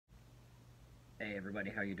Hey everybody,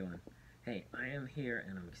 how you doing? Hey, I am here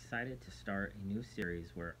and I'm excited to start a new series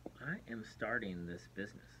where I am starting this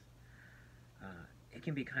business. It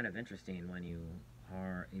can be kind of interesting when you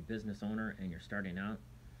are a business owner and you're starting out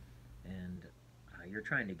and you're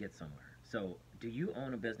trying to get somewhere. So, do you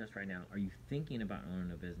own a business right now? Are you thinking about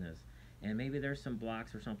owning a business? And maybe there's some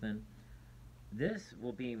blocks or something. This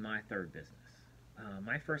will be my third business.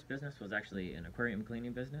 My first business was actually an aquarium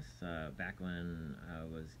cleaning business back when I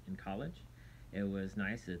was in college. It was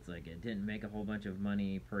nice. It's like it didn't make a whole bunch of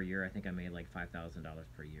money per year. I think I made like $5,000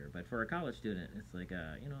 per year. But for a college student, it's like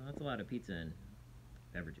that's a lot of pizza and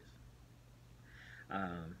beverages.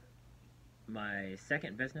 Um, my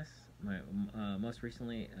second business, my most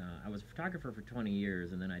recently, I was a photographer for 20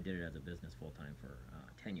 years, and then I did it as a business full time for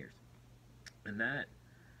 10 years, and that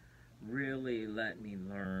really let me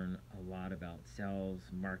learn a lot about sales,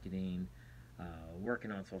 marketing,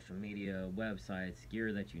 working on social media, websites,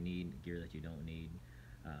 gear that you need, gear that you don't need,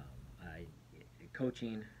 um, I,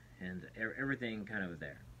 coaching, and everything kind of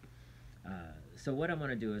there. So what I'm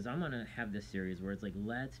going to do is I'm going to have this series where it's like,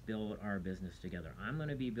 let's build our business together. I'm going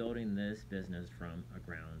to be building this business from a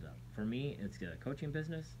ground up. For me, it's a coaching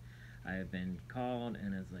business. I've been called,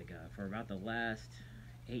 and it's like for about the last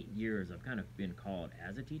 8 years, I've kind of been called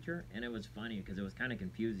as a teacher, and it was funny because it was kind of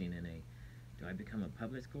confusing. Do I become a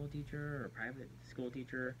public school teacher or a private school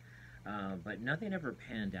teacher? But nothing ever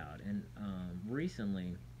panned out. And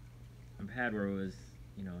recently, I've had where it was,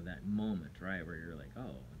 that moment, right, where you're like,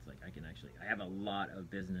 oh, it's like I have a lot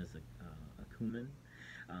of business acumen,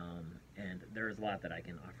 and there's a lot that I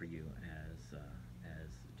can offer you as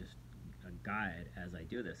just a guide as I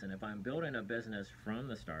do this. And if I'm building a business from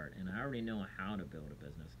the start and I already know how to build a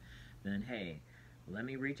business, then hey, let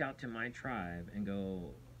me reach out to my tribe and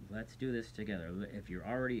go, let's do this together. If you're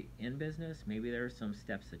already in business, maybe there's some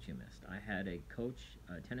steps that you missed. I had a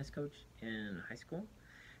tennis coach in high school,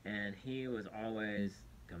 and he was always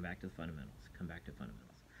come back to the fundamentals, come back to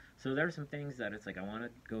fundamentals. So there are some things that it's like I want to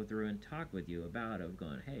go through and talk with you about of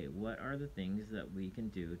going, hey, what are the things that we can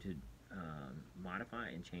do to modify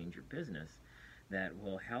and change your business that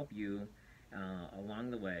will help you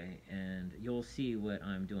along the way, and you'll see what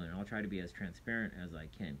I'm doing. I'll try to be as transparent as I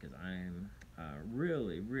can because I'm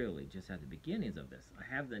really just at the beginnings of this.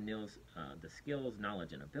 I have the skills,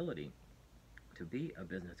 knowledge, and ability to be a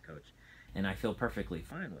business coach, and I feel perfectly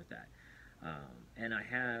fine with that. And I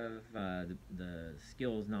have the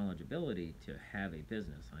skills, knowledge, ability to have a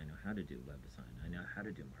business. I know how to do web design. I know how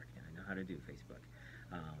to do marketing. I know how to do Facebook.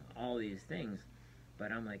 All these things.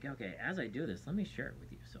 But I'm like, okay, as I do this, let me share it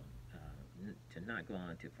with you. So to not go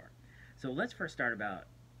on too far. So let's first start about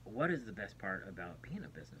what is the best part about being a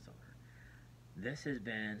business owner. This has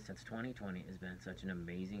been, since 2020, has been such an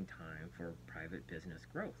amazing time for private business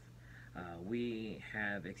growth. We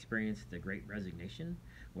have experienced the great resignation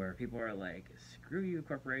where people are like, screw you,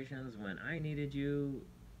 corporations, when I needed you,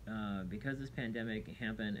 because this pandemic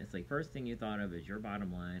happened, it's like first thing you thought of is your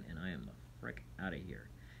bottom line, and I am the frick out of here.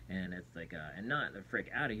 And it's like, and not the frick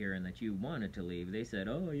out of here and that you wanted to leave. They said,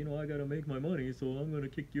 oh, I gotta make my money, so I'm gonna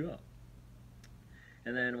kick you out.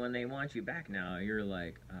 And then when they want you back now, you're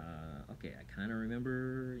like, okay, I kind of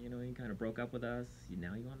remember, you kind of broke up with us.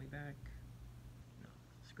 Now you want me back? No,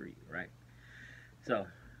 screw you, right? So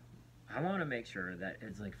I want to make sure that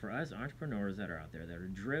it's like for us entrepreneurs that are out there that are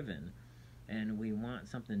driven and we want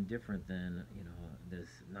something different than, this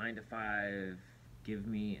 9 to 5, give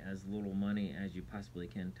me as little money as you possibly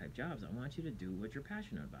can type jobs. I want you to do what you're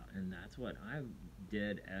passionate about. And that's what I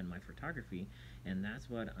did in my photography. And that's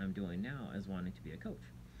what I'm doing now as wanting to be a coach.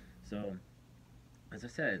 So as I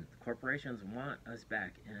said, corporations want us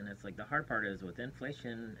back, and it's like the hard part is with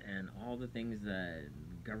inflation and all the things that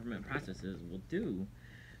government processes will do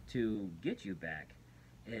to get you back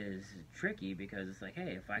is tricky because it's like,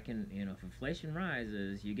 hey, if I can, if inflation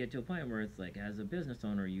rises, you get to a point where it's like, as a business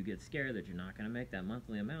owner, you get scared that you're not going to make that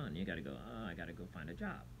monthly amount, and you got to go, oh, I got to go find a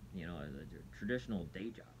job, a traditional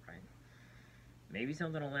day job, right? Maybe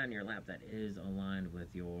something will land in your lap that is aligned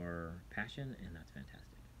with your passion, and that's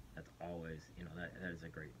fantastic. That's always, that is a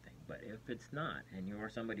great thing. But if it's not, and you're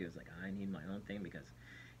somebody who's like, I need my own thing because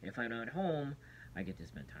if I'm at home, I get to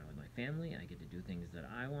spend time with my family. I get to do things that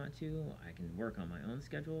I want to. I can work on my own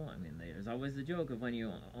schedule. I mean, there's always the joke of when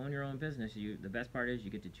you own your own business, the best part is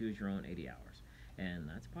you get to choose your own 80 hours. And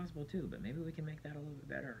that's possible too, but maybe we can make that a little bit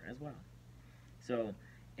better as well. So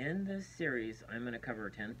in this series, I'm going to cover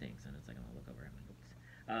 10 things, and it's like I'm going to look over at my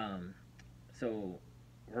notes. So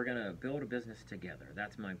we're going to build a business together.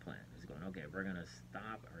 That's my plan. Is going, okay, we're going to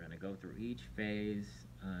stop. We're going to go through each phase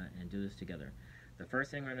and do this together. The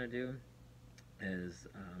first thing we're going to do is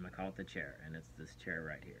I call it the chair, and it's this chair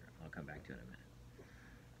right here. I'll come back to it in a minute.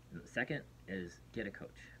 And the second is get a coach.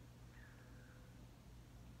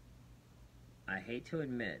 I hate to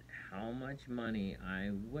admit how much money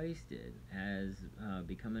I wasted as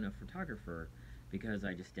becoming a photographer because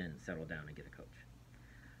I just didn't settle down and get a coach.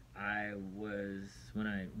 I was when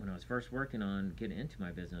I was first working on getting into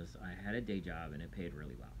my business, I had a day job and it paid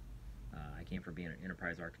really well. I came from being an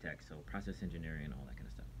enterprise architect, so process engineering and all that kind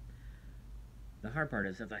of stuff. The hard part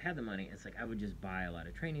is, since I had the money, it's like I would just buy a lot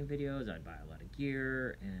of training videos, I'd buy a lot of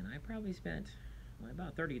gear, and I probably spent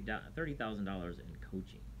about $30,000 in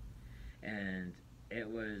coaching. And it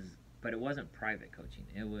was, but it wasn't private coaching.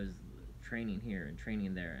 It was training here and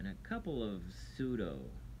training there, and a couple of pseudo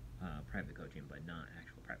private coaching, but not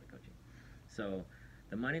actual private coaching. So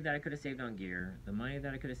the money that I could have saved on gear, the money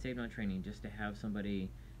that I could have saved on training, just to have somebody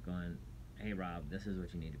going, "Hey Rob, this is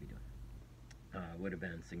what you need to be doing," would have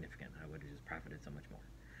been significant. I would have just profited so much more.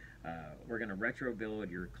 We're going to retro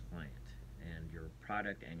build your client and your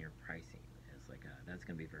product and your pricing. It's like that's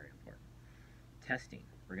going to be very important. Testing.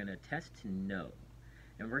 We're going to test to know.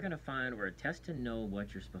 And we're going to find where test to know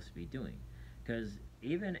what you're supposed to be doing. Because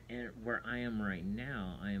even where I am right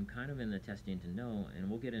now, I am kind of in the testing to know, and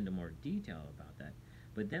we'll get into more detail about that.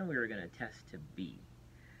 But then we were going to test to be.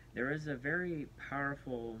 There is a very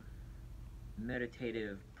powerful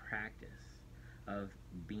meditative practice of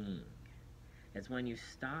being. It's when you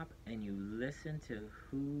stop and you listen to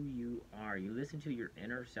who you are. You listen to your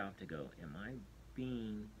inner self to go, am I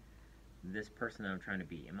being this person that I'm trying to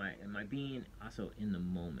be? Am I being also in the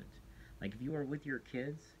moment? Like if you are with your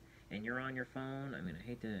kids and you're on your phone, I mean, I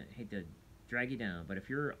hate to drag you down, but if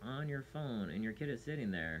you're on your phone and your kid is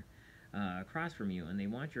sitting there across from you and they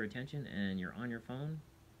want your attention and you're on your phone,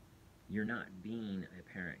 you're not being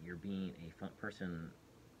a parent. You're being a person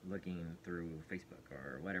looking through Facebook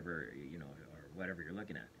or whatever, or whatever you're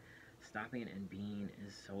looking at. Stopping and being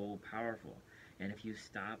is so powerful. And if you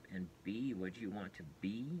stop and be what you want to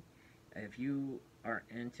be, if you are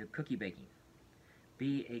into cookie baking,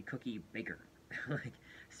 be a cookie baker. Like,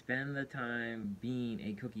 spend the time being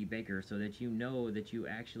a cookie baker so that you know that you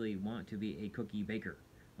actually want to be a cookie baker,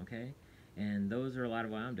 okay? And those are a lot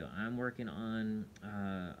of what I'm doing. I'm working on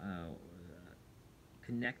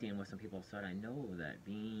connecting with some people so that I know that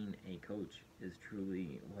being a coach is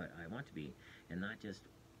truly what I want to be, and not just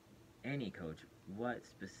any coach, what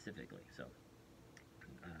specifically. So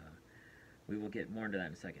we will get more into that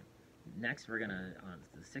in a second. Next, the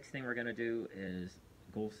sixth thing we're gonna do is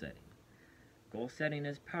goal setting. Goal setting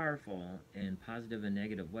is powerful in positive and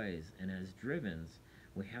negative ways, and as drivens,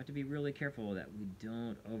 we have to be really careful that we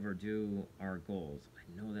don't overdo our goals.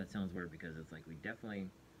 I know that sounds weird because it's like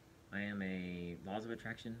I am a laws of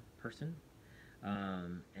attraction person,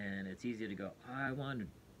 and it's easy to go, oh, I want,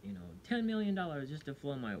 $10 million just to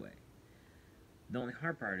flow my way. The only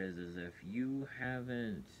hard part is if you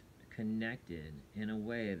haven't connected in a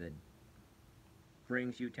way that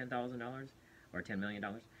brings you $10,000 or $10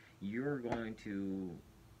 million, you're going to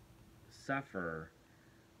suffer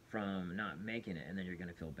from not making it, and then you're going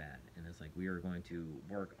to feel bad. And it's like we are going to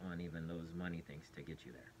work on even those money things to get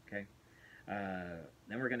you there, okay?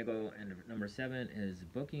 Then we're going to go, and number 7 is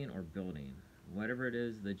booking or building. Whatever it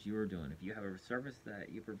is that you are doing. If you have a service that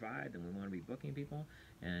you provide, then we want to be booking people.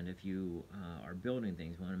 And if you are building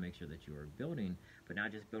things, we want to make sure that you are building, but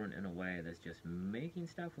not just building in a way that's just making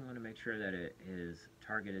stuff. We want to make sure that it is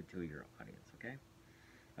targeted to your audience, okay?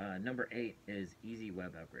 Number 8 is easy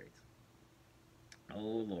web upgrades. Oh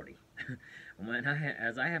lordy.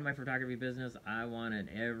 As I had my photography business, I wanted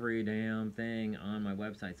every damn thing on my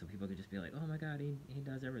website so people could just be like, oh my god, he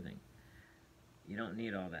does everything. You don't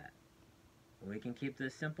need all that. We can keep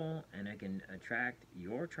this simple, and it can attract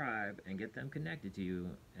your tribe and get them connected to you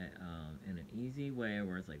in an easy way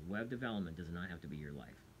where it's like web development does not have to be your life.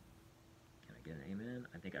 Can I get an amen?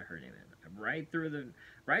 I think I heard an amen. Right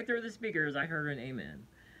through the speakers, I heard an amen.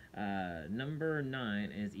 Number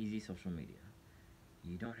 9 is easy social media.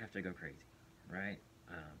 You don't have to go crazy, right?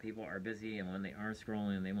 People are busy, and when they are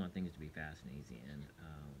scrolling, they want things to be fast and easy. And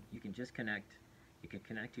you can just connect. You can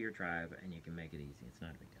connect to your tribe, and you can make it easy. It's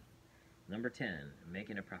not a big deal. Number 10,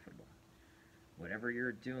 making it profitable. Whatever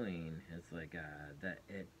you're doing, it's like that.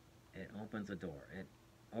 It opens a door.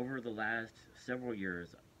 Over the last several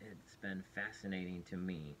years, it's been fascinating to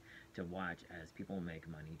me to watch as people make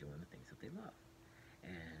money doing the things that they love,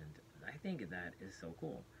 and I think that is so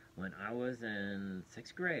cool. When I was in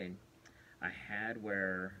 6th grade, I had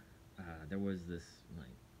where there was this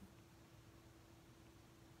like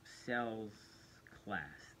sales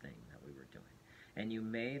class thing that we were doing, and you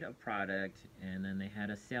made a product, and then they had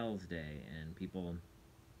a sales day, and people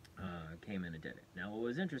came in and did it. Now, what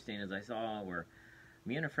was interesting is I saw where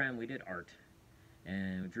me and a friend, we did art,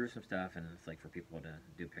 and we drew some stuff, and it's like for people to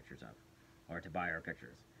do pictures of, or to buy our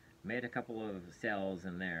pictures. Made a couple of sales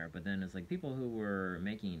in there, but then it's like people who were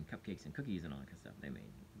making cupcakes and cookies and all that kind of stuff. They made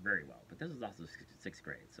very well, but this is also sixth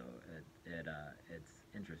grade, so it's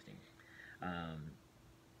interesting. Um,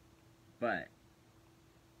 but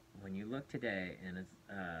when you look today and it's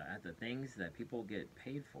at the things that people get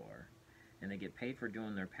paid for, and they get paid for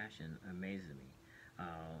doing their passion, amazes me.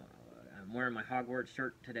 I'm wearing my Hogwarts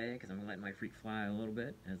shirt today because I'm gonna let my freak fly a little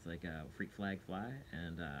bit. It's like a freak flag fly,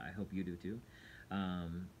 and I hope you do too.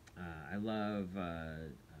 Um, I love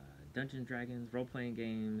Dungeons Dragons, role playing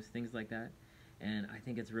games, things like that, and I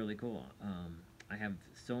think it's really cool. I have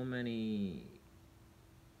so many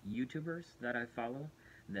YouTubers that I follow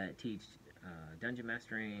that teach dungeon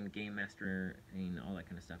mastering, game mastering, all that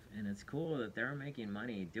kind of stuff. And it's cool that they're making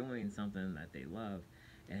money doing something that they love.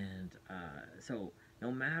 And so,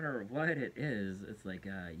 no matter what it is, it's like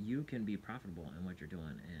you can be profitable in what you're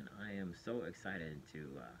doing. And I am so excited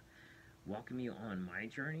to welcome you on my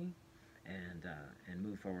journey and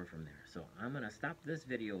move forward from there. So I'm gonna stop this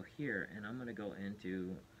video here, and I'm gonna go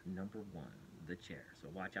into number one, the chair. So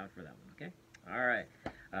watch out for that one, okay? All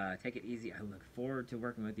right, take it easy. I look forward to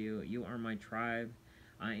working with you. You are my tribe.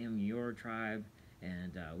 I am your tribe,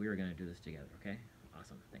 and we are gonna do this together, okay?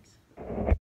 Awesome. Thanks.